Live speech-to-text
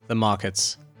the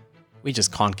markets. We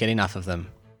just can't get enough of them.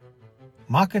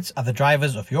 Markets are the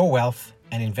drivers of your wealth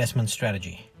and investment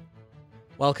strategy.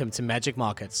 Welcome to Magic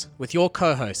Markets with your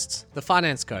co-hosts, The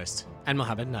Finance Ghost and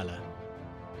Mohammed Nalla.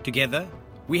 Together,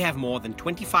 we have more than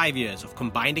 25 years of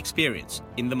combined experience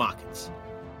in the markets.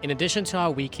 In addition to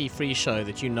our weekly free show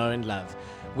that you know and love,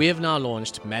 we have now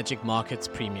launched Magic Markets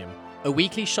Premium, a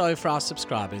weekly show for our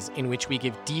subscribers in which we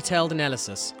give detailed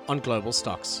analysis on global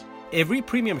stocks. Every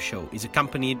premium show is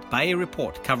accompanied by a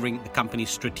report covering the company's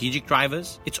strategic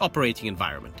drivers, its operating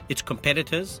environment, its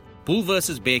competitors, bull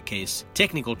versus bear case,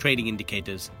 technical trading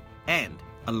indicators, and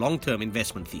a long-term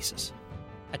investment thesis.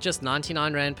 At just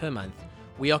 99 Rand per month,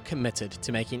 we are committed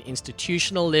to making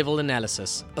institutional level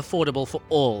analysis affordable for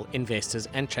all investors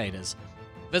and traders.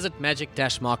 Visit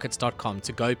magic-markets.com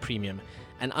to go premium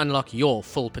and unlock your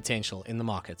full potential in the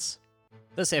markets.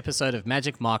 This episode of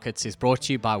Magic Markets is brought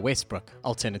to you by Westbrook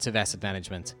Alternative Asset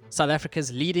Management, South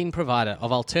Africa's leading provider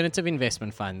of alternative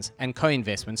investment funds and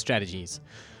co-investment strategies.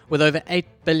 With over 8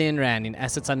 billion Rand in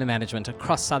assets under management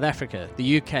across South Africa,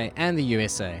 the UK and the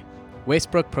USA,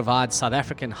 Westbrook provides South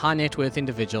African high net worth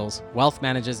individuals, wealth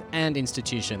managers and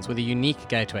institutions with a unique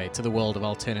gateway to the world of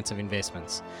alternative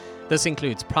investments. This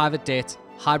includes private debt,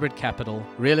 hybrid capital,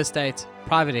 real estate,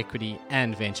 private equity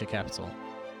and venture capital.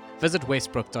 Visit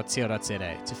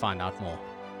westbrook.co.za to find out more.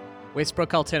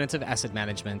 Westbrook Alternative Asset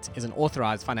Management is an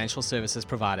authorized financial services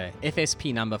provider,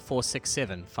 FSP number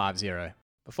 46750.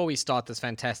 Before we start this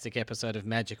fantastic episode of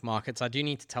Magic Markets, I do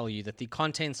need to tell you that the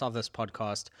contents of this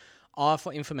podcast are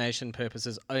for information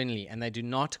purposes only, and they do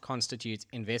not constitute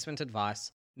investment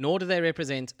advice, nor do they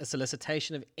represent a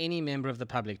solicitation of any member of the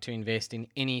public to invest in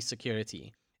any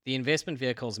security. The investment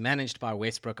vehicles managed by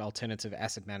Westbrook Alternative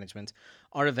Asset Management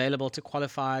are available to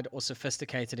qualified or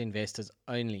sophisticated investors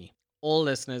only. All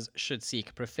listeners should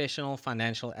seek professional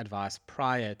financial advice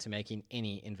prior to making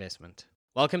any investment.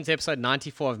 Welcome to episode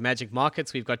 94 of Magic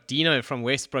Markets. We've got Dino from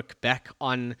Westbrook back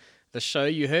on the show.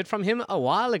 You heard from him a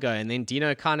while ago, and then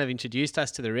Dino kind of introduced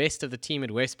us to the rest of the team at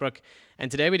Westbrook.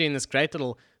 And today we're doing this great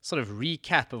little sort of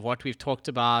recap of what we've talked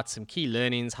about, some key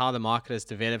learnings, how the market has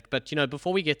developed. But,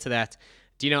 before we get to that,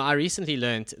 I recently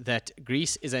learned that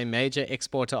Greece is a major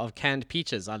exporter of canned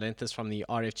peaches. I learned this from the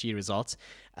RFG results.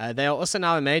 They are also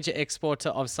now a major exporter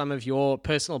of some of your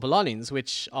personal belongings,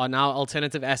 which are now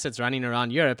alternative assets running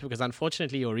around Europe, because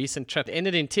unfortunately your recent trip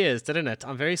ended in tears, didn't it?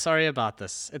 I'm very sorry about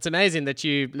this. It's amazing that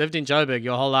you lived in Joburg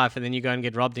your whole life and then you go and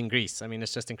get robbed in Greece. I mean,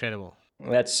 it's just incredible.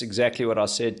 That's exactly what I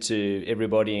said to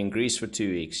everybody in Greece for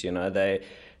 2 weeks.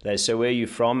 They say, where are you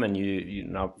from? And you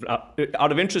know,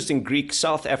 out of interest in Greek,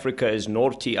 South Africa is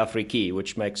Norti Afriki,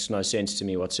 which makes no sense to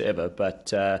me whatsoever.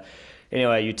 But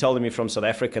anyway, you tell them you're from South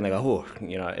Africa and they go,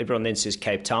 everyone then says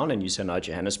Cape Town and you say, no,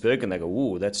 Johannesburg. And they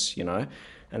go, that's. And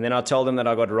then I tell them that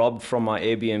I got robbed from my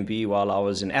Airbnb while I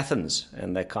was in Athens.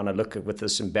 And they kind of look with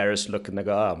this embarrassed look and they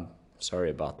go, I'm sorry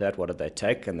about that. What did they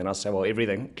take? And then I say, well,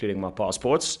 everything, including my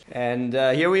passports. And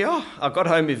here we are. I got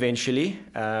home eventually.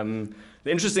 The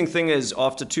interesting thing is,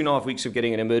 after 2.5 weeks of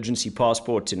getting an emergency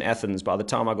passport in Athens, by the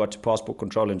time I got to passport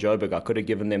control in Joburg, I could have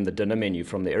given them the dinner menu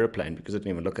from the aeroplane because I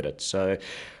didn't even look at it. So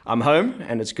I'm home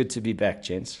and it's good to be back,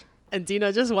 gents. And Dino,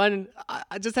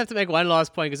 I just have to make one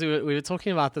last point, because we were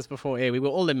talking about this before air. We were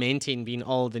all lamenting being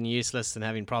old and useless and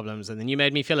having problems. And then you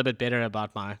made me feel a bit better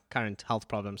about my current health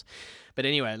problems. But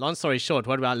anyway, long story short,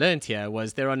 what I learned here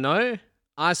was there are no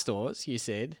iStores, you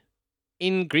said,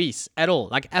 in Greece at all.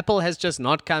 Like Apple has just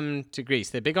not come to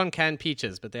Greece. They're big on canned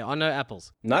peaches, but there are no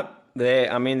apples. Nope.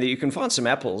 You can find some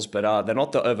apples, but they're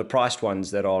not the overpriced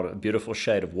ones that are a beautiful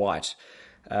shade of white.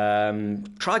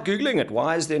 Try Googling it.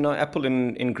 Why is there no apple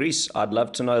in Greece? I'd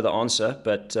love to know the answer,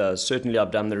 but certainly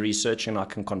I've done the research and I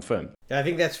can confirm. Yeah, I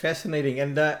think that's fascinating.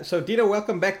 And so Dino,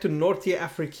 welcome back to Norti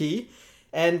Afriki.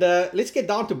 And let's get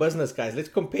down to business, guys. Let's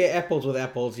compare apples with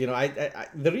apples.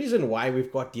 The reason why we've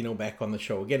got Dino back on the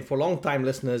show, again, for long-time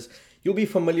listeners, you'll be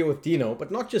familiar with Dino, but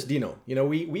not just Dino.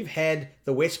 We've had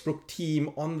the Westbrook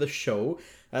team on the show.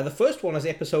 The first one was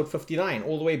episode 59,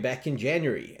 all the way back in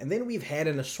January. And then we've had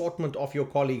an assortment of your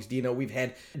colleagues, Dino. We've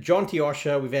had John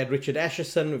Tiosha, we've had Richard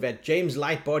Asherson, we've had James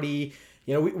Lightbody.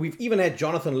 We've even had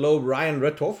Jonathan Loeb, Ryan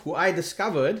Rithoff, who I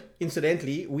discovered,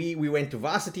 incidentally, we went to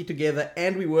varsity together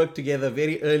and we worked together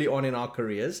very early on in our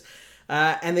careers.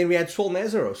 And then we had Saul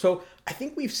Nazaro. So I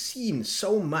think we've seen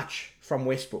so much from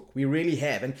Westbrook. We really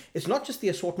have. And it's not just the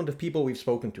assortment of people we've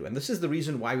spoken to. And this is the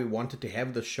reason why we wanted to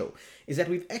have this show, is that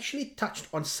we've actually touched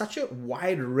on such a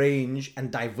wide range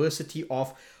and diversity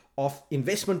of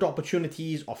investment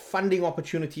opportunities, of funding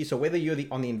opportunities. So whether you're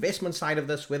on the investment side of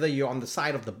this, whether you're on the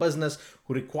side of the business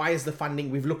who requires the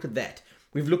funding, we've looked at that.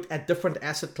 We've looked at different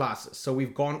asset classes. So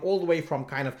we've gone all the way from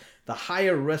kind of the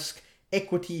higher risk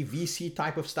equity, VC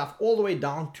type of stuff, all the way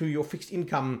down to your fixed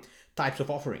income types of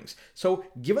offerings. So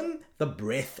given the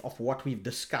breadth of what we've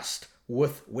discussed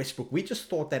with Westbrook, we just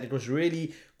thought that it was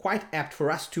really quite apt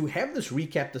for us to have this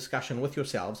recap discussion with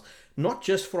yourselves, not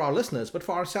just for our listeners, but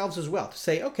for ourselves as well, to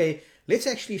say, okay, let's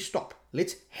actually stop.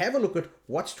 Let's have a look at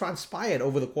what's transpired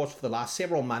over the course of the last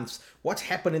several months, what's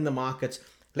happened in the markets.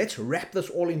 Let's wrap this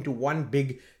all into one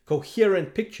big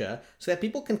coherent picture so that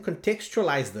people can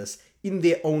contextualize this in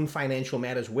their own financial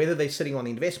matters, whether they're sitting on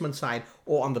the investment side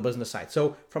or on the business side.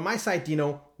 So from my side,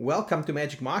 Dino, welcome to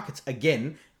Magic Markets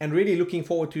again, and really looking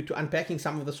forward to unpacking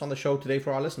some of this on the show today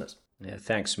for our listeners. Yeah,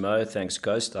 thanks, Mo. Thanks,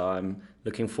 Ghost. I'm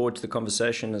looking forward to the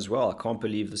conversation as well. I can't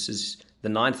believe this is the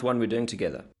 9th one we're doing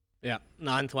together. Yeah,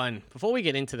 9th one. Before we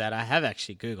get into that, I have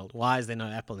actually Googled why is there no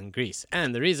Apple in Greece?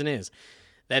 And the reason is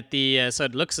that so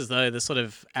it looks as though the sort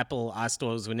of Apple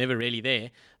iStores were never really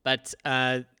there, but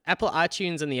Apple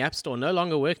iTunes and the App Store no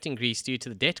longer worked in Greece due to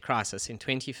the debt crisis in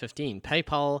 2015.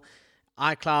 PayPal,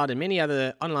 iCloud, and many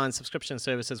other online subscription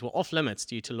services were off limits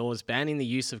due to laws banning the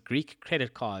use of Greek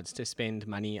credit cards to spend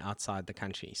money outside the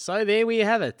country. So there we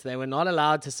have it. They were not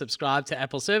allowed to subscribe to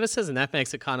Apple services, and that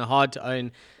makes it kind of hard to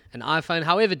own an iPhone.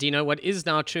 However, Dino, what is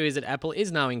now true is that Apple is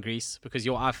now in Greece because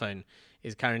your iPhone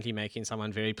is currently making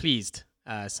someone very pleased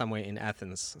somewhere in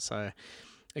Athens. So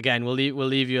again, we'll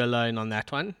leave you alone on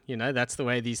that one. You know, that's the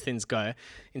way these things go.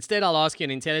 Instead, I'll ask you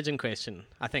an intelligent question.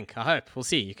 I hope. We'll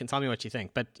see. You can tell me what you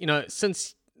think. But, you know,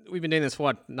 since we've been doing this for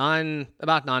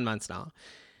about 9 months now,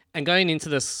 and going into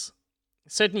this,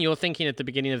 certainly your thinking at the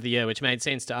beginning of the year, which made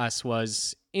sense to us,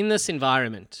 was in this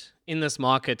environment, in this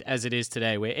market as it is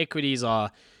today, where equities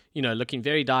are, you know, looking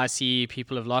very dicey,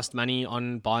 people have lost money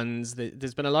on bonds,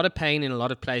 there's been a lot of pain in a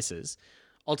lot of places.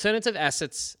 Alternative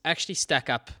assets actually stack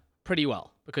up pretty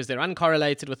well because they're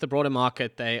uncorrelated with the broader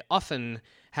market. They often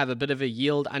have a bit of a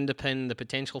yield underpin, the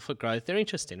potential for growth. They're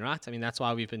interesting, right? I mean, that's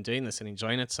why we've been doing this and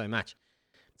enjoying it so much.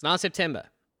 It's now September.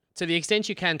 To the extent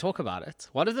you can talk about it,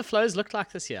 what have the flows looked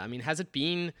like this year? I mean, has it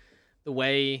been the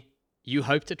way you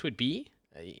hoped it would be?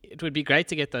 It would be great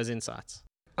to get those insights.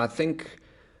 I think,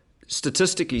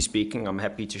 statistically speaking, I'm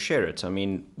happy to share it. I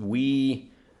mean,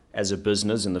 we, as a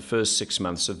business, in the first 6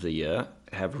 months of the year,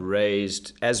 have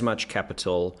raised as much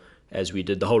capital as we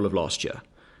did the whole of last year.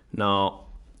 Now,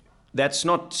 that's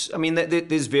not, I mean,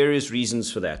 there's various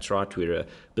reasons for that, right? We're a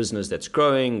business that's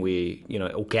growing. We, you know,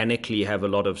 organically have a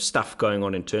lot of stuff going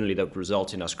on internally that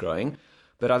result in us growing.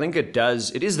 But I think it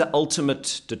is the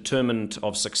ultimate determinant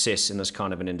of success in this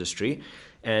kind of an industry.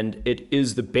 And it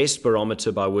is the best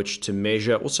barometer by which to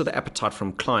measure also the appetite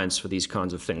from clients for these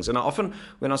kinds of things. And I often,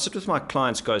 when I sit with my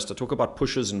clients, Ghost, I talk about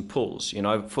pushes and pulls. You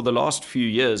know, for the last few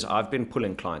years, I've been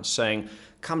pulling clients saying,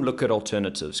 come look at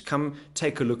alternatives, come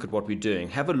take a look at what we're doing,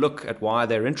 have a look at why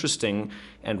they're interesting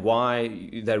and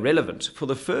why they're relevant. For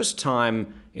the first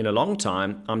time in a long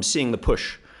time, I'm seeing the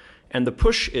push. And the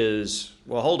push is,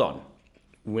 well, hold on.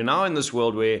 We're now in this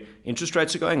world where interest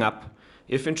rates are going up.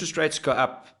 If interest rates go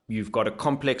up, you've got a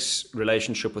complex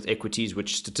relationship with equities,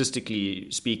 which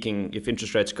statistically speaking, if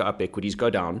interest rates go up, equities go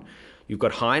down. You've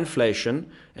got high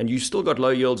inflation and you've still got low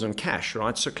yields on cash,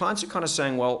 right? So clients are kind of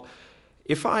saying, well,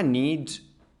 if I need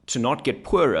to not get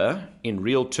poorer in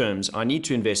real terms, I need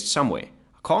to invest somewhere.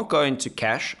 I can't go into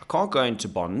cash. I can't go into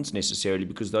bonds necessarily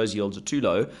because those yields are too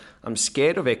low. I'm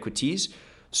scared of equities.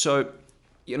 So,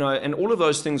 you know, and all of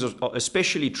those things are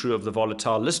especially true of the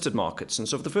volatile listed markets. And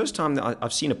so for the first time,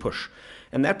 I've seen a push.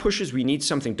 And that push is we need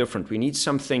something different. We need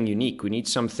something unique. We need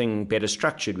something better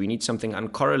structured. We need something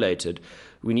uncorrelated.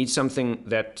 We need something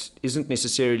that isn't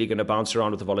necessarily going to bounce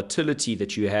around with the volatility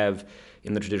that you have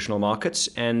in the traditional markets.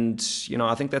 And, you know,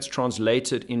 I think that's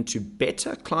translated into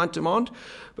better client demand.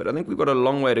 But I think we've got a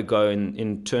long way to go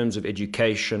in terms of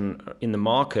education in the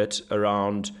market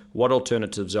around what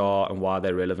alternatives are and why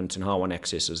they're relevant and how one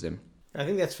accesses them. I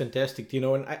think that's fantastic, you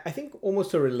know, and I think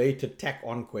almost a related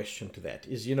tack-on question to that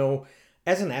is, you know,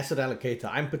 as an asset allocator,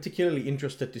 I'm particularly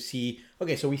interested to see,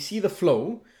 okay, so we see the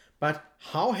flow, but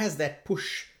how has that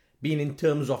push been in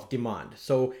terms of demand?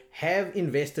 So have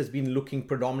investors been looking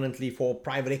predominantly for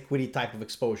private equity type of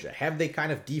exposure? Have they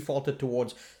kind of defaulted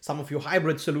towards some of your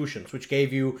hybrid solutions, which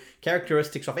gave you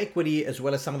characteristics of equity as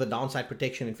well as some of the downside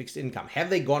protection in fixed income?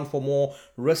 Have they gone for more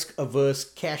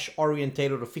risk-averse,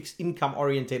 cash-orientated or fixed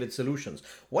income-orientated solutions?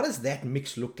 What does that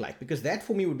mix look like? Because that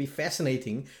for me would be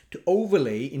fascinating to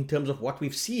overlay in terms of what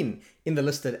we've seen in the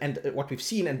listed and what we've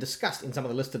seen and discussed in some of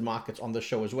the listed markets on the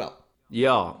show as well.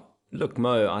 Yeah. Look,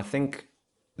 Mo, I think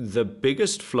the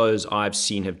biggest flows I've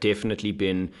seen have definitely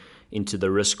been into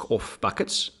the risk-off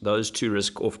buckets. Those two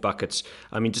risk-off buckets,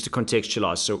 I mean, just to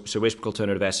contextualize, so Westbrook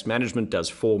Alternative Asset Management does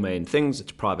four main things.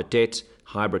 It's private debt,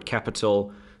 hybrid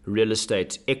capital, real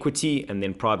estate equity, and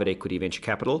then private equity venture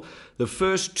capital. The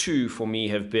first two for me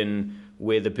have been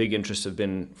where the big interests have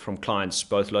been from clients,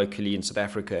 both locally in South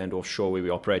Africa and offshore, where we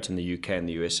operate in the UK and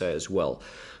the USA as well.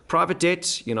 Private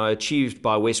debt, achieved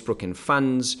by Westbrook in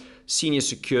funds, senior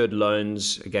secured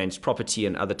loans against property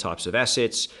and other types of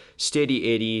assets,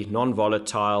 steady eddy,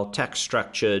 non-volatile, tax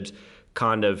structured,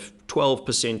 kind of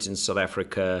 12% in South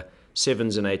Africa,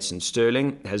 7s and 8s in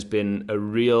sterling, has been a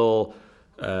real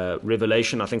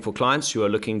revelation, I think, for clients who are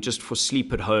looking just for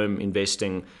sleep at home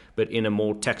investing, but in a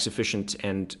more tax efficient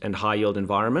and high yield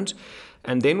environment.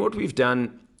 And then what we've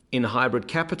done in hybrid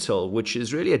capital, which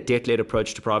is really a debt-led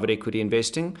approach to private equity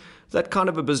investing, that kind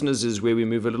of a business is where we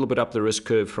move a little bit up the risk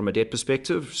curve from a debt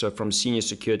perspective. So from senior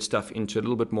secured stuff into a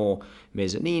little bit more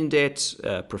mezzanine debt,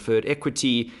 preferred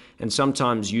equity, and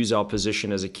sometimes use our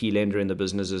position as a key lender in the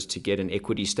businesses to get an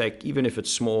equity stake, even if it's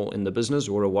small in the business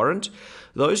or a warrant.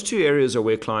 Those two areas are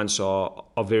where clients are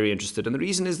very interested. And the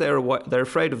reason is they're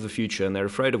afraid of the future and they're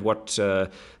afraid of what the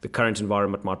current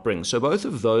environment might bring. So both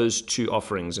of those two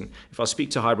offerings, and if I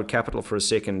speak to hybrid capital for a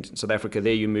second, in South Africa,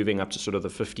 there you're moving up to sort of the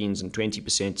 15s and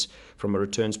 20% from a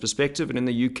returns perspective. And in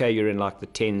the UK, you're in like the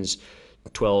 10s,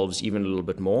 12s, even a little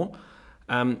bit more.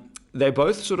 They're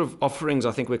both sort of offerings,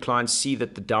 I think, where clients see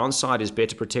that the downside is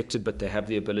better protected, but they have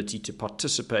the ability to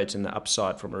participate in the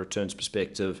upside from a returns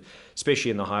perspective,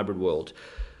 especially in the hybrid world.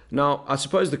 Now, I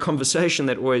suppose the conversation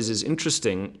that always is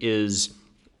interesting is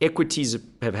equities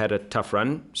have had a tough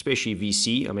run, especially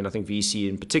VC. I mean, I think VC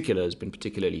in particular has been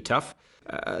particularly tough.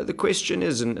 The question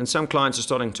is, and some clients are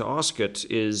starting to ask it,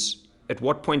 is at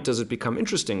what point does it become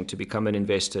interesting to become an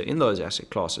investor in those asset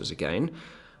classes again?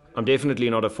 I'm definitely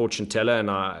not a fortune teller,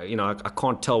 and I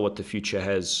can't tell what the future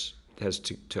has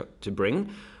to bring.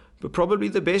 But probably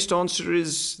the best answer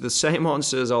is the same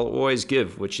answer as I'll always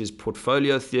give, which is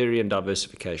portfolio theory and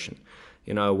diversification.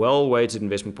 A well-weighted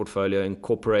investment portfolio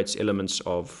incorporates elements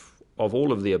of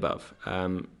all of the above,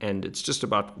 and it's just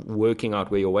about working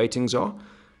out where your weightings are,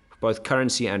 both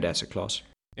currency and asset class.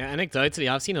 Yeah,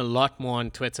 anecdotally, I've seen a lot more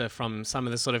on Twitter from some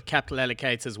of the sort of capital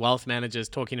allocators, wealth managers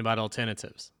talking about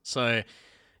alternatives. So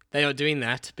they are doing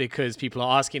that because people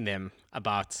are asking them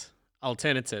about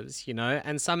alternatives,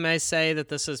 and some may say that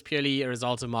this is purely a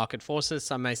result of market forces.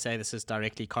 Some may say this is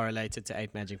directly correlated to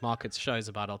 8 Magic Markets shows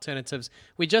about alternatives.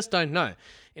 We just don't know.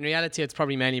 In reality, it's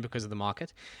probably mainly because of the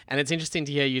market. And it's interesting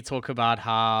to hear you talk about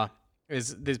how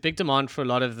there's big demand for a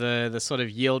lot of the sort of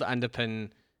yield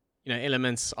underpin,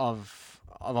 elements of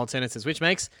alternatives, which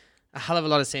makes a hell of a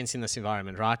lot of sense in this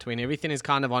environment, right? When everything is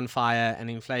kind of on fire and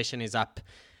inflation is up,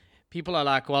 people are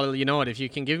like, well, you know what, if you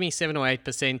can give me 7 or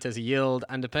 8% as a yield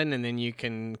underpin, and then you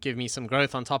can give me some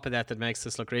growth on top of that makes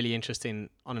this look really interesting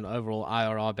on an overall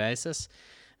IRR basis,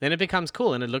 then it becomes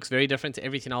cool and it looks very different to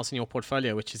everything else in your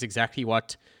portfolio, which is exactly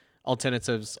what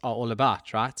alternatives are all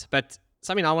about, right? But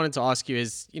something I wanted to ask you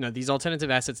is, these alternative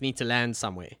assets need to land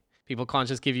somewhere. People can't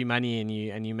just give you money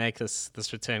and you make this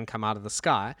return come out of the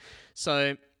sky.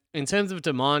 So in terms of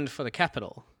demand for the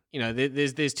capital,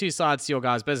 there's two sides to your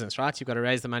guys' business, right? You've got to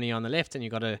raise the money on the left and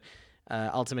you've got to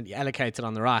ultimately allocate it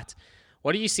on the right.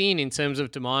 What are you seeing in terms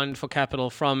of demand for capital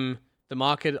from the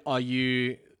market? Are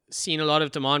you seeing a lot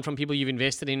of demand from people you've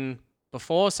invested in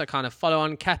before, so kind of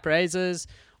follow-on cap raises,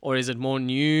 or is it more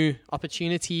new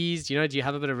opportunities? Do you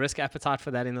have a bit of risk appetite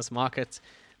for that in this market?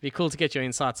 It'd be cool to get your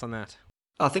insights on that.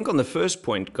 I think on the first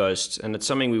point, Ghost, and it's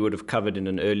something we would have covered in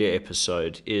an earlier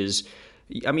episode, is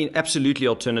absolutely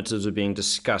alternatives are being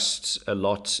discussed a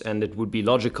lot, and it would be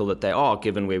logical that they are,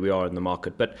 given where we are in the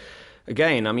market. But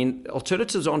again,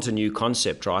 alternatives aren't a new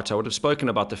concept, right? I would have spoken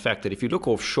about the fact that if you look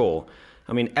offshore,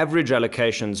 average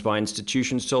allocations by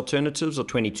institutions to alternatives are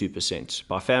 22%.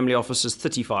 By family offices,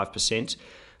 35%.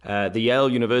 The Yale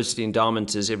University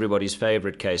Endowment is everybody's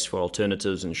favorite case for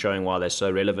alternatives and showing why they're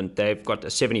so relevant. They've got a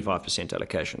 75%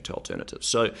 allocation to alternatives.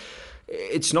 So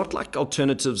it's not like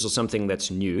alternatives are something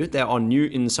that's new. They are new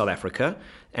in South Africa,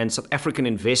 and South African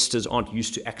investors aren't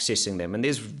used to accessing them. And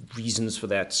there's reasons for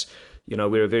that.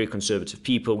 We're a very conservative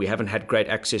people. We haven't had great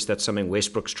access. That's something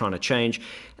Westbrook's trying to change.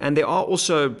 And there are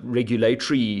also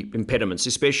regulatory impediments,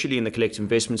 especially in the collective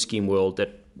investment scheme world,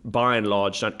 that by and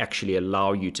large don't actually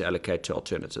allow you to allocate to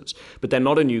alternatives. But they're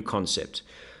not a new concept.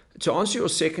 To answer your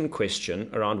second question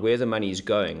around where the money is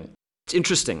going, it's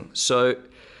interesting. So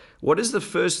what is the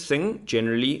first thing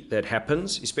generally that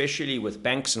happens, especially with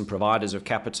banks and providers of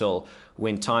capital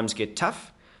when times get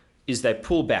tough, is they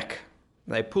pull back.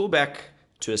 They pull back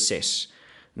to assess.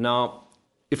 Now,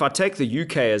 if I take the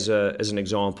UK as an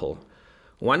example,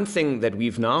 One thing that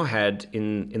we've now had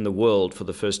in the world for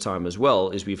the first time as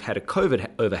well is we've had a COVID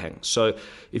overhang. So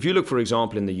if you look, for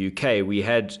example, in the UK, we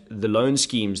had the loan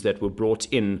schemes that were brought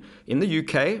in the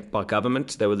UK by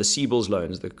government. They were the CBILS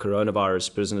loans, the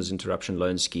Coronavirus Business Interruption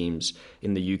Loan Schemes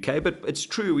in the UK. But it's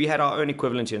true, we had our own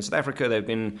equivalent here in South Africa.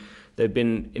 They've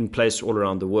been in place all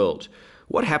around the world.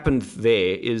 What happened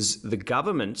there is the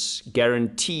governments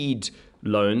guaranteed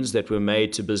loans that were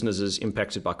made to businesses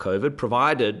impacted by COVID,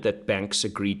 provided that banks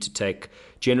agreed to take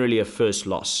generally a first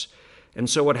loss. And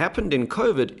so what happened in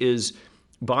COVID is,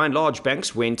 by and large,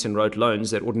 banks went and wrote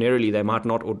loans that ordinarily they might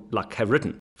not have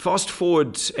written. Fast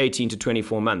forward 18 to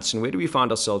 24 months, and where do we find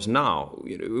ourselves now?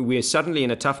 We're suddenly in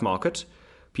a tough market.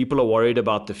 People are worried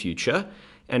about the future.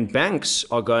 And banks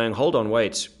are going, hold on,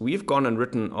 wait, we've gone and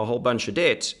written a whole bunch of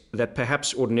debt that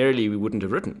perhaps ordinarily we wouldn't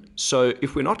have written. So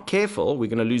if we're not careful, we're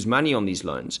going to lose money on these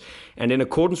loans. And in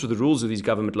accordance with the rules of these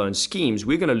government loan schemes,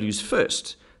 we're going to lose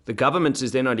first. The government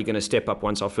is then only going to step up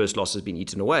once our first loss has been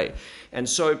eaten away. And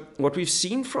so what we've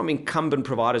seen from incumbent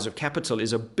providers of capital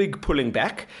is a big pulling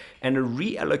back and a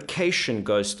reallocation,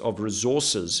 Ghost, of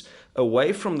resources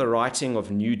away from the writing of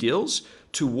new deals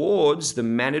towards the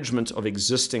management of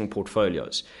existing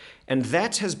portfolios. And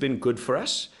that has been good for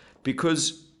us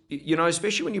because,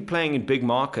 especially when you're playing in big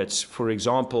markets, for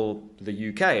example, the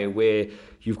UK, where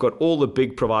you've got all the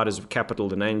big providers of capital,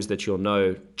 the names that you'll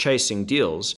know, chasing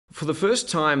deals. For the first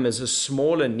time as a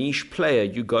smaller niche player,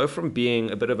 you go from being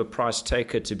a bit of a price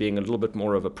taker to being a little bit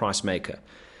more of a price maker.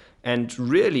 And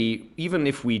really, even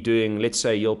if we're doing, let's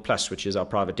say, Yield Plus, which is our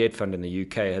private debt fund in the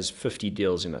UK, has 50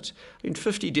 deals in it.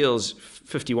 50 deals,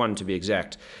 51 to be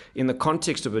exact, in the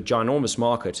context of a ginormous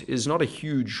market is not a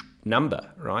huge number,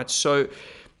 right? So,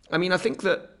 I think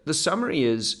that the summary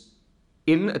is,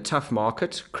 in a tough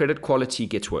market, credit quality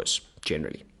gets worse,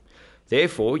 generally.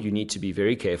 Therefore, you need to be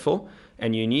very careful,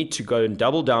 and you need to go and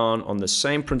double down on the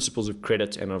same principles of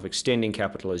credit and of extending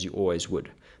capital as you always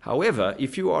would. However,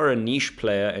 if you are a niche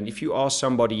player and if you are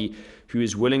somebody who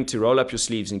is willing to roll up your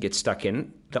sleeves and get stuck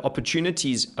in, the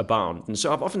opportunities abound. And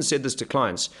so I've often said this to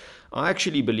clients. I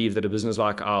actually believe that a business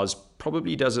like ours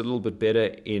probably does a little bit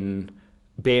better in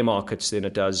bear markets than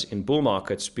it does in bull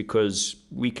markets because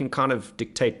we can kind of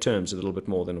dictate terms a little bit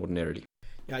more than ordinarily.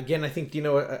 Yeah, again, I think,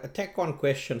 a tack-on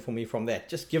question for me from that,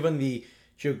 just given the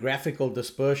geographical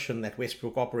dispersion that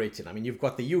Westbrook operates in. You've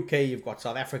got the UK, you've got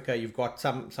South Africa, you've got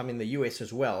some in the US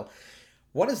as well.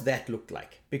 What does that look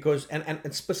like? Because,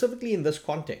 and specifically in this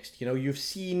context, you've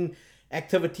seen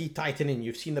activity tightening,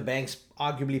 you've seen the banks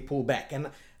arguably pull back. And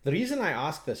the reason I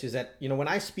ask this is that, when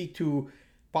I speak to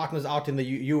partners out in the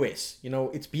US,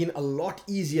 it's been a lot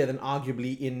easier than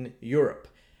arguably in Europe.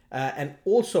 And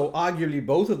also, arguably,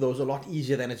 both of those are a lot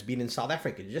easier than it's been in South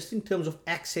Africa, just in terms of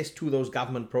access to those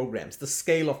government programs, the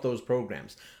scale of those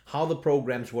programs, how the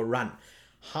programs were run.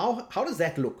 How does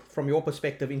that look from your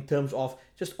perspective in terms of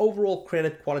just overall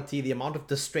credit quality, the amount of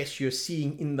distress you're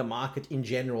seeing in the market in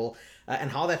general,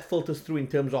 and how that filters through in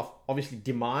terms of obviously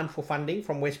demand for funding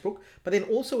from Westbrook, but then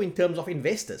also in terms of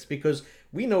investors, because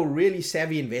we know really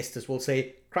savvy investors will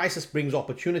say crisis brings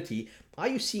opportunity. Are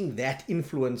you seeing that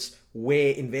influence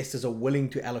where investors are willing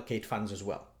to allocate funds as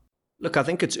well? Look, I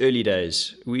think it's early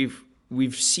days.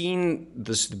 We've seen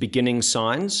the beginning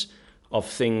signs of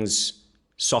things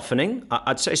softening.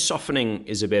 I'd say softening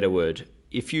is a better word.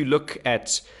 If you look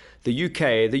at the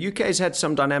UK has had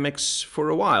some dynamics for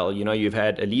a while. You've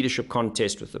had a leadership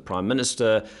contest with the Prime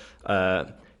Minister.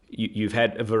 You've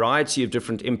had a variety of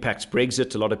different impacts.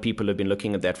 Brexit, a lot of people have been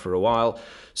looking at that for a while.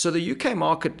 So the UK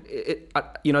market,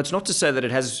 it's not to say that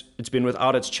it's been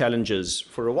without its challenges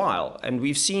for a while. And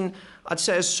we've seen, I'd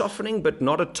say, a softening, but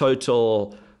not a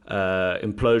total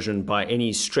implosion by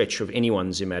any stretch of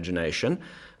anyone's imagination.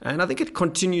 And I think it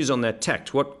continues on that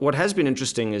tact. What has been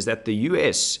interesting is that the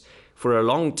US, for a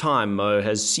long time, Mo,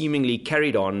 has seemingly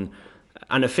carried on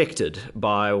unaffected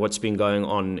by what's been going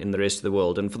on in the rest of the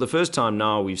world. And for the first time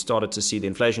now, we've started to see the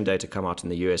inflation data come out in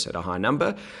the US at a high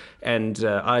number. And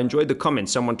I enjoyed the comment,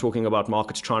 someone talking about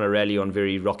markets trying to rally on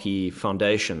very rocky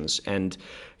foundations. And,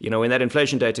 when that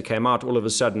inflation data came out, all of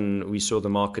a sudden we saw the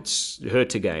markets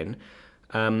hurt again.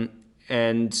 And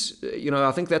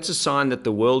I think that's a sign that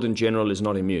the world in general is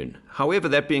not immune. However,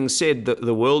 that being said,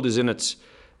 the world is in it.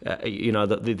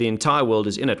 The entire world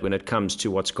is in it when it comes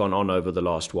to what's gone on over the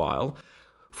last while.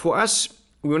 For us,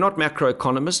 we're not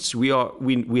macroeconomists.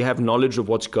 We have knowledge of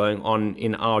what's going on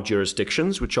in our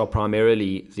jurisdictions, which are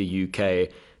primarily the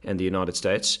UK and the United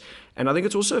States. And I think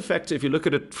it's also a factor, if you look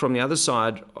at it from the other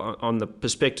side, on the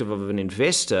perspective of an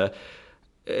investor,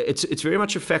 it's very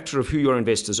much a factor of who your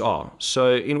investors are.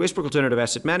 So in Westbrook Alternative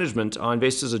Asset Management, our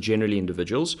investors are generally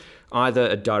individuals, either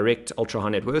a direct ultra high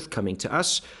net worth coming to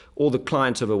us or the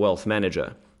client of a wealth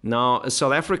manager. Now, a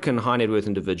South African high net worth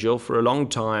individual for a long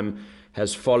time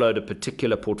has followed a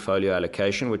particular portfolio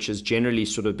allocation, which has generally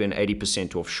sort of been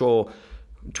 80% offshore,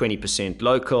 20%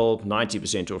 local,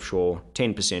 90% offshore,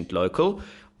 10% local,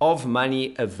 of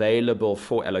money available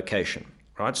for allocation.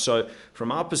 Right? So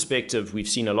from our perspective, we've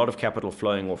seen a lot of capital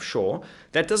flowing offshore.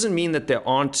 That doesn't mean that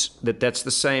that's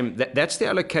the same. That's the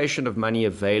allocation of money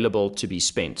available to be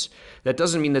spent. That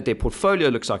doesn't mean that their portfolio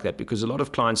looks like that, because a lot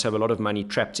of clients have a lot of money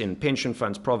trapped in pension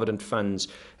funds, provident funds,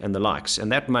 and the likes.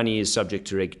 And that money is subject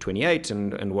to Reg 28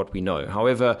 and what we know.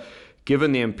 However,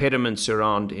 given the impediments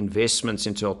around investments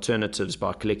into alternatives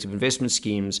by collective investment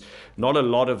schemes, not a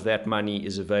lot of that money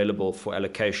is available for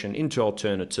allocation into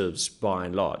alternatives by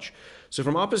and large. So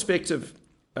from our perspective,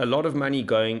 a lot of money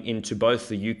going into both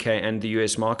the UK and the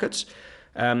US markets.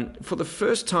 For the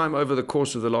first time over the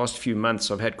course of the last few months,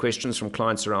 I've had questions from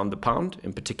clients around the pound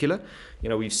in particular.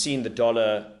 We've seen the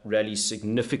dollar rally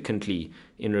significantly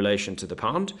in relation to the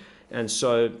pound. And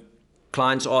so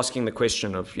clients asking the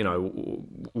question of,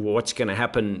 what's going to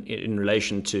happen in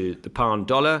relation to the pound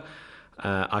dollar.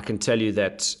 I can tell you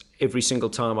that every single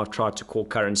time I've tried to call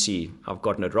currency, I've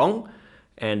gotten it wrong.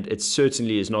 And it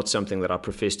certainly is not something that I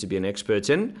profess to be an expert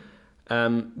in.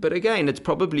 But again, it's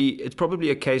probably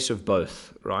a case of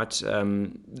both, right?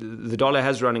 The dollar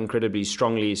has run incredibly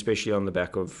strongly, especially on the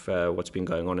back of what's been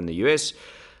going on in the US.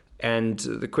 And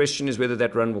the question is whether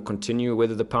that run will continue,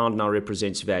 whether the pound now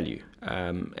represents value.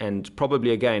 And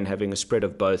probably, again, having a spread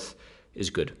of both is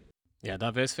good. Yeah,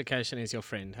 diversification is your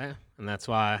friend, huh? And that's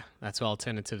why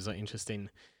alternatives are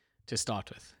interesting to start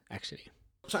with, actually.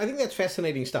 So I think that's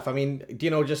fascinating stuff. I mean,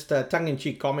 just a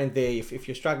tongue-in-cheek comment there. If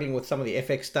you're struggling with some of the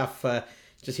FX stuff,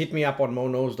 just hit me up on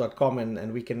monos.com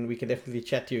and we can definitely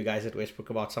chat to you guys at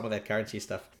Westbrook about some of that currency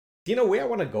stuff. Where I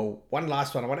want to go? One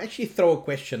last one. I want to actually throw a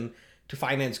question to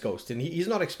Finance Ghost, and he's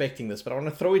not expecting this, but I want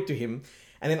to throw it to him,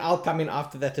 and then I'll come in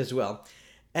after that as well.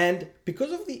 And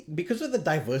because of the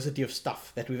diversity of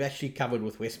stuff that we've actually covered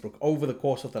with Westbrook over the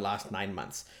course of the last 9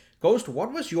 months, Ghost,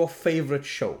 what was your favorite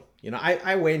show?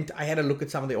 I had a look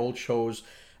at some of the old shows.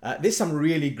 There's some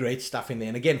really great stuff in there.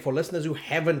 And again, for listeners who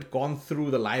haven't gone through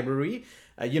the library,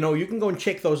 you can go and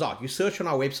check those out. You search on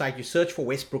our website, you search for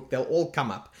Westbrook, they'll all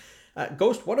come up.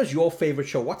 Ghost, what is your favorite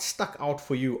show? What stuck out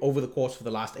for you over the course of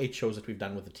the last 8 shows that we've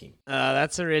done with the team?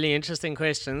 That's a really interesting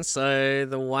question. So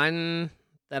the one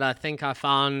that I think I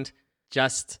found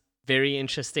just very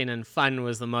interesting and fun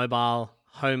was the mobile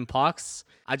home parks.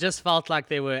 I just felt like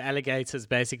there were alligators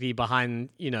basically behind,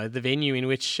 the venue in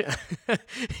which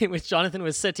Jonathan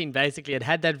was sitting. Basically, it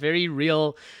had that very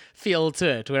real feel to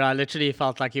it, where I literally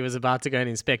felt like he was about to go and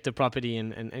inspect a property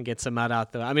and get some mud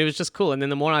out there. I mean, it was just cool. And then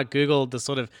the more I Googled the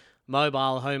sort of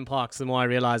mobile home parks, the more I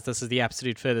realized this is the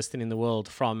absolute furthest thing in the world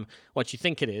from what you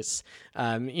think it is,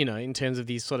 in terms of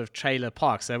these sort of trailer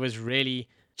parks. That was really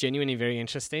genuinely very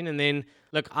interesting. And then,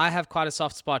 look, I have quite a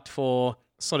soft spot for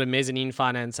sort of mezzanine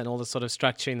finance and all the sort of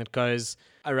structuring that goes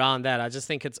around that. I just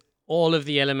think it's all of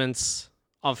the elements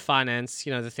of finance,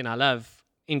 the thing I love,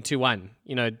 into one.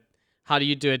 How do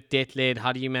you do it debt-led?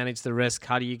 How do you manage the risk?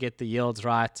 How do you get the yields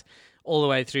right? All the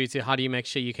way through to how do you make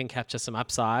sure you can capture some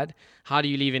upside? How do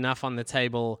you leave enough on the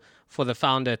table for the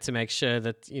founder to make sure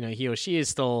that, he or she is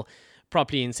still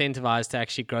properly incentivized to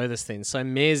actually grow this thing? So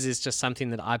Mez is just something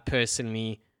that I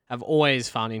personally I've always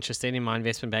found interesting. In my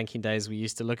investment banking days, we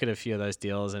used to look at a few of those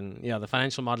deals, and the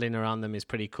financial modeling around them is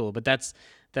pretty cool. But that's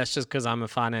just because I'm a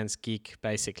finance geek,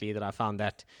 basically, that I found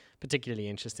that particularly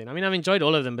interesting. I mean, I've enjoyed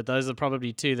all of them, but those are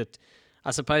probably two that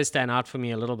I suppose stand out for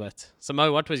me a little bit. So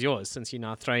Mo, what was yours, since you're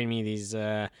now throwing me these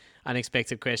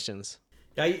unexpected questions?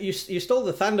 Yeah, you stole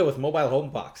the thunder with mobile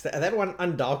home parks. That one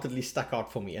undoubtedly stuck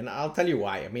out for me, and I'll tell you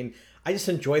why. I mean, I just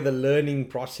enjoy the learning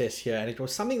process here, and it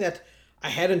was something that I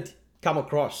hadn't come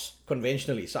across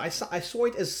conventionally. So I saw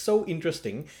it as so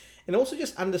interesting, and also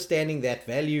just understanding that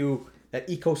value, that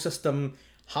ecosystem,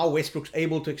 how Westbrook's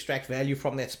able to extract value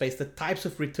from that space, the types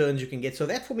of returns you can get. So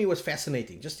that for me was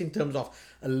fascinating, just in terms of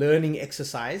a learning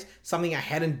exercise, something I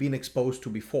hadn't been exposed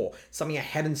to before, something I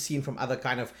hadn't seen from other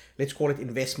kind of, let's call it,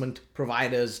 investment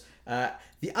providers.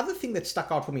 The other thing that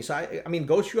stuck out for me, so I mean,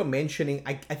 Ghost, you were mentioning,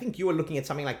 I think you were looking at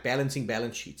something like balancing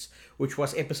balance sheets, which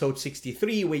was episode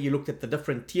 63, where you looked at the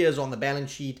different tiers on the balance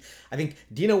sheet. I think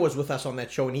Dino was with us on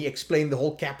that show, and he explained the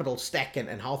whole capital stack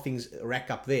and how things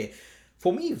rack up there.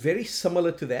 For me, very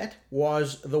similar to that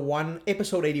was the one,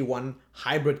 episode 81,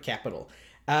 hybrid capital.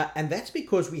 And that's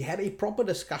because we had a proper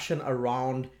discussion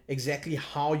around exactly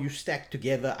how you stack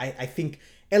together, I think,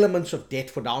 elements of debt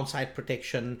for downside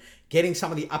protection, getting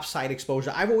some of the upside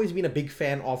exposure. I've always been a big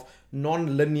fan of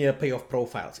non-linear payoff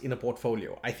profiles in a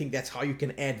portfolio. I think that's how you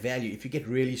can add value if you get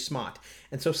really smart.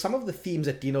 And so some of the themes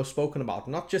that Dino's spoken about,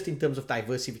 not just in terms of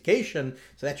diversification,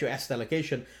 so that's your asset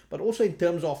allocation, but also in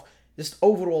terms of just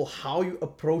overall how you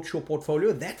approach your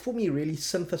portfolio, that for me really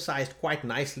synthesized quite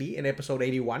nicely in episode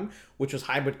 81, which was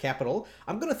hybrid capital.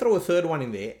 I'm going to throw a third one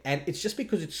in there, and it's just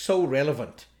because it's so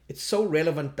relevant. It's so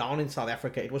relevant down in South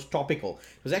Africa. It was topical.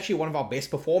 It was actually one of our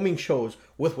best performing shows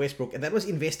with Westbrook, and that was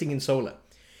investing in solar.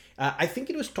 I think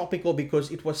it was topical because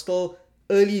it was still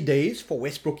early days for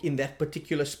Westbrook in that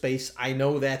particular space. I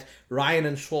know that Ryan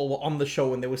and Saul were on the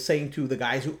show and they were saying to the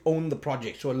guys who own the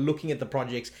projects, who are looking at the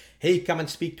projects, hey, come and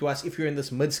speak to us if you're in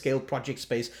this mid-scale project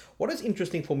space. What is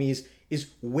interesting for me is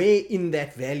where in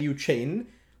that value chain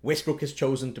Westbrook has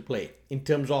chosen to play in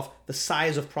terms of the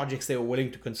size of projects they were willing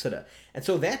to consider. And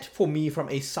so that, for me, from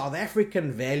a South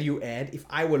African value add, if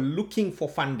I were looking for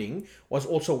funding, was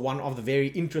also one of the very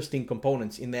interesting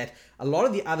components, in that a lot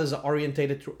of the others are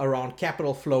orientated around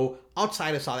capital flow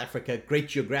outside of South Africa, great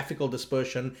geographical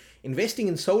dispersion. Investing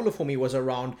in solar for me was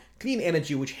around clean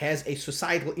energy, which has a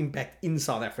societal impact in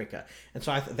South Africa. And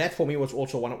so that for me was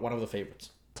also one of the favorites.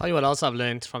 Tell you what else I've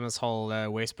learned from this whole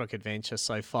Westbrook adventure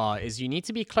so far is you need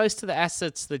to be close to the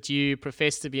assets that you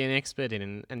profess to be an expert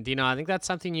in. And Dino, I think that's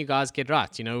something you guys get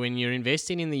right. You know, when you're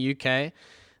investing in the UK,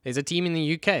 there's a team in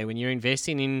the UK. When you're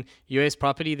investing in US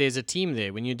property, there's a team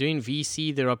there. When you're doing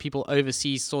VC, there are people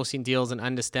overseas sourcing deals and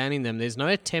understanding them. There's no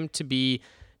attempt to be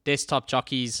desktop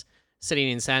jockeys sitting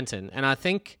in Sandton. And I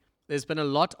think there's been a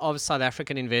lot of South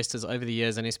African investors over the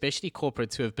years, and especially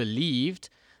corporates, who have believed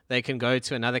they can go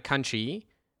to another country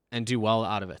and do well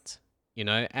out of it, you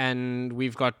know, and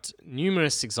we've got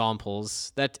numerous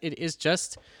examples that it is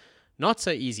just not so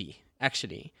easy,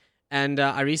 actually. And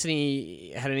I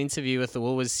recently had an interview with the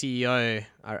Woolworths CEO.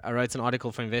 I wrote an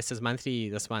article for Investors Monthly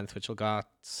this month, which will go out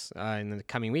in the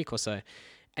coming week or so.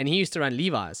 And he used to run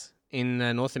Levi's in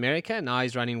North America. Now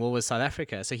he's running Woolworths South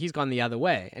Africa. So he's gone the other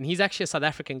way. And he's actually a South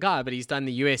African guy, but he's done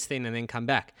the US thing and then come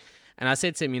back. And I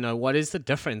said to him, you know, what is the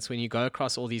difference when you go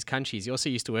across all these countries? He also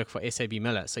used to work for SAB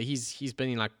Miller. So he's been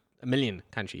in like a million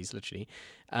countries, literally.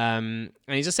 And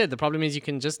he just said the problem is you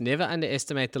can just never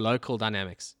underestimate the local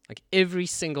dynamics. Like every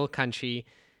single country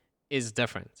is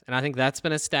different. And I think that's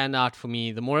been a standout for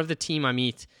me. The more of the team I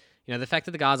meet, you know, the fact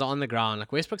that the guys are on the ground,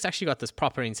 like Westbrook's actually got this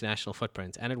proper international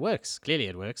footprint, and it works. Clearly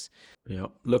it works. Yeah.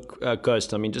 Look,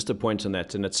 Ghost, I mean, just a point on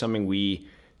that, and it's something we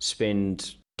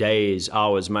spend days,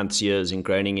 hours, months, years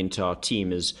ingraining into our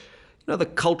team is, you know, the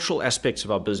cultural aspects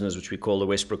of our business, which we call the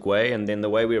Westbrook way, and then the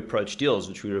way we approach deals,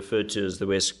 which we refer to as the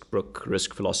Westbrook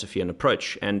risk philosophy and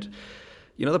approach. And,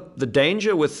 you know, the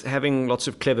danger with having lots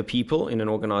of clever people in an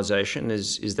organization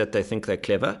is that they think they're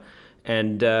clever.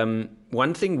 And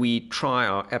one thing we try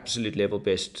our absolute level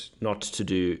best not to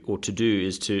do, or to do,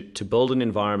 is to build an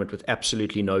environment with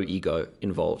absolutely no ego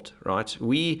involved, right?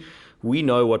 We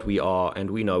know what we are and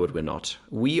we know what we're not.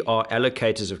 We are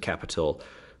allocators of capital.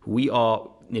 We are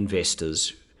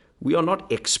investors. We are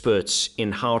not experts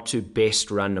in how to best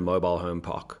run a mobile home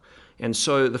park. And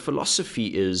so the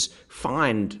philosophy is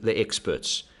find the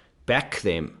experts, back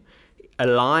them,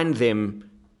 align them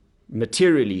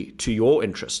materially to your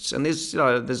interests. And there's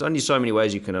only so many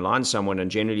ways you can align someone,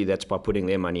 and generally that's by putting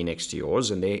their money next to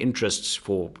yours and their interests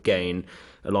for gain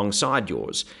alongside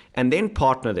yours, and then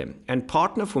partner them. And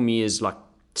partner for me is like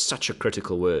such a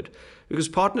critical word, because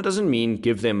partner doesn't mean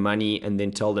give them money and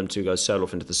then tell them to go sail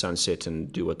off into the sunset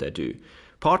and do what they do.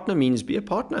 Partner means be a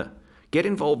partner, get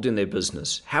involved in their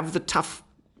business, have the tough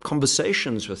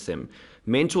conversations with them,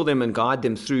 mentor them and guide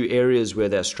them through areas where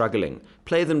they're struggling,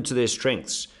 play them to their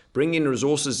strengths, bring in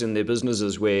resources in their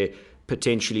businesses where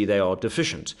potentially they are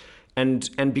deficient,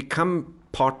 and become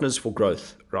partners for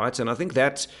growth, right? And I think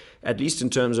that, at least in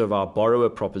terms of our borrower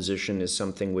proposition, is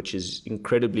something which is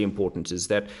incredibly important, is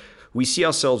that we see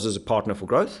ourselves as a partner for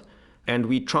growth, and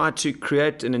we try to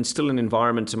create and instill an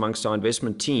environment amongst our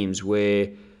investment teams where,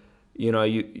 you know,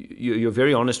 you're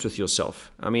very honest with yourself.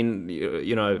 I mean,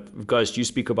 you know, Ghost, you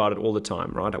speak about it all the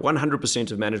time, right?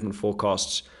 100% of management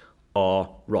forecasts are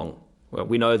wrong. Well,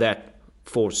 we know that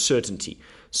for certainty.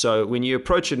 So when you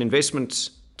approach an investment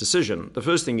decision, the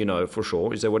first thing you know for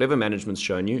sure is that whatever management's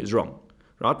shown you is wrong.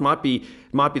 Right? It might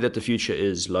be that the future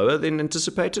is lower than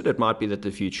anticipated. It might be that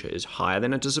the future is higher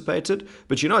than anticipated,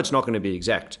 but you know it's not going to be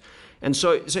exact. And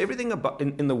so everything about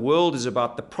in the world is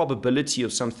about the probability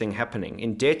of something happening.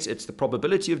 In debt, it's the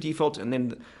probability of default and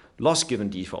then loss given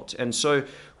default. And so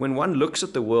when one looks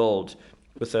at the world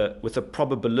with a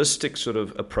probabilistic sort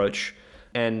of approach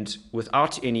and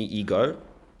without any ego,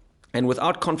 And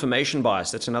without confirmation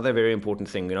bias, that's another very important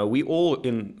thing. We all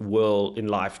in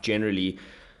life generally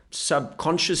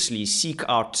subconsciously seek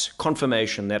out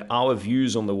confirmation that our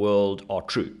views on the world are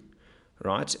true,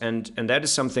 right? And that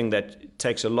is something that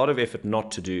takes a lot of effort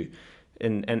not to do,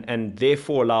 and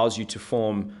therefore allows you to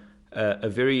form a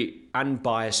very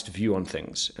unbiased view on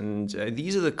things. And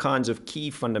these are the kinds of key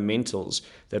fundamentals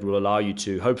that will allow you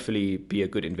to hopefully be a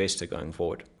good investor going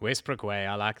forward. Westbrook Way,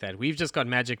 I like that. We've just got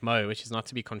Magic Mo, which is not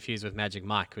to be confused with Magic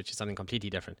Mike, which is something completely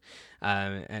different.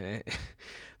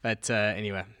 But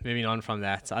anyway, moving on from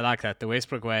that, I like that. The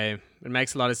Westbrook Way, it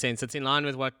makes a lot of sense. It's in line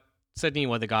with certainly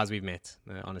what the guys we've met.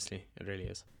 Honestly, it really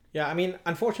is. Yeah, I mean,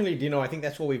 unfortunately, Dino, I think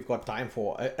that's all we've got time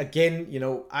for. Again,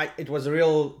 it was a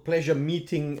real pleasure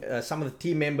meeting some of the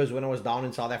team members when I was down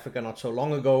in South Africa not so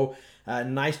long ago.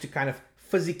 Nice to kind of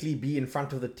physically be in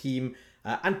front of the team,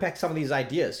 unpack some of these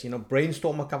ideas,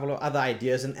 brainstorm a couple of other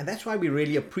ideas. And that's why we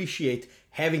really appreciate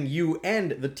having you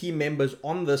and the team members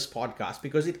on this podcast,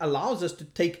 because it allows us to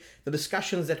take the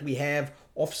discussions that we have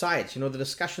offsides, the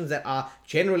discussions that are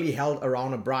generally held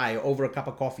around a braai over a cup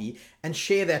of coffee, and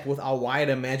share that with our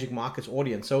wider Magic Markets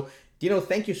audience. So, Dino,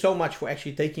 thank you so much for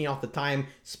actually taking out the time,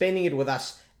 spending it with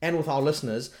us and with our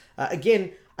listeners.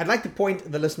 Again, I'd like to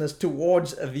point the listeners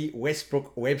towards the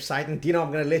Westbrook website. And Dino,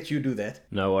 I'm going to let you do that.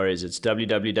 No worries. It's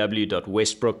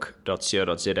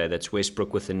www.westbrook.co.za. That's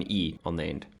Westbrook with an E on the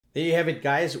end. There you have it,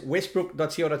 guys,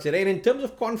 westbrook.co.za. And in terms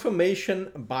of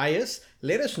confirmation bias,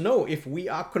 let us know if we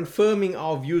are confirming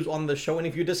our views on the show and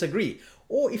if you disagree.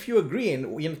 Or if you agree,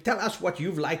 and tell us what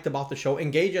you've liked about the show.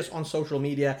 Engage us on social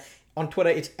media. On Twitter,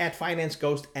 it's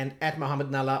 @FinanceGhost and @Mohammed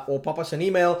Nalla, or pop us an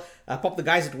email. Pop the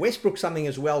guys at Westbrook something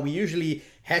as well. We usually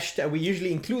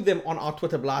include them on our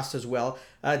Twitter blast as well.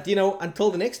 Dino,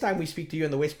 until the next time we speak to you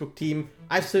and the Westbrook team,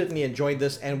 I've certainly enjoyed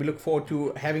this, and we look forward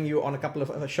to having you on a couple of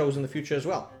other shows in the future as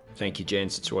well. Thank you,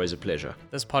 gents. It's always a pleasure.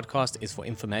 This podcast is for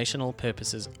informational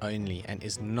purposes only and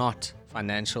is not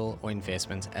financial or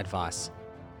investment advice.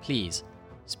 Please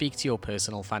speak to your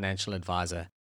personal financial advisor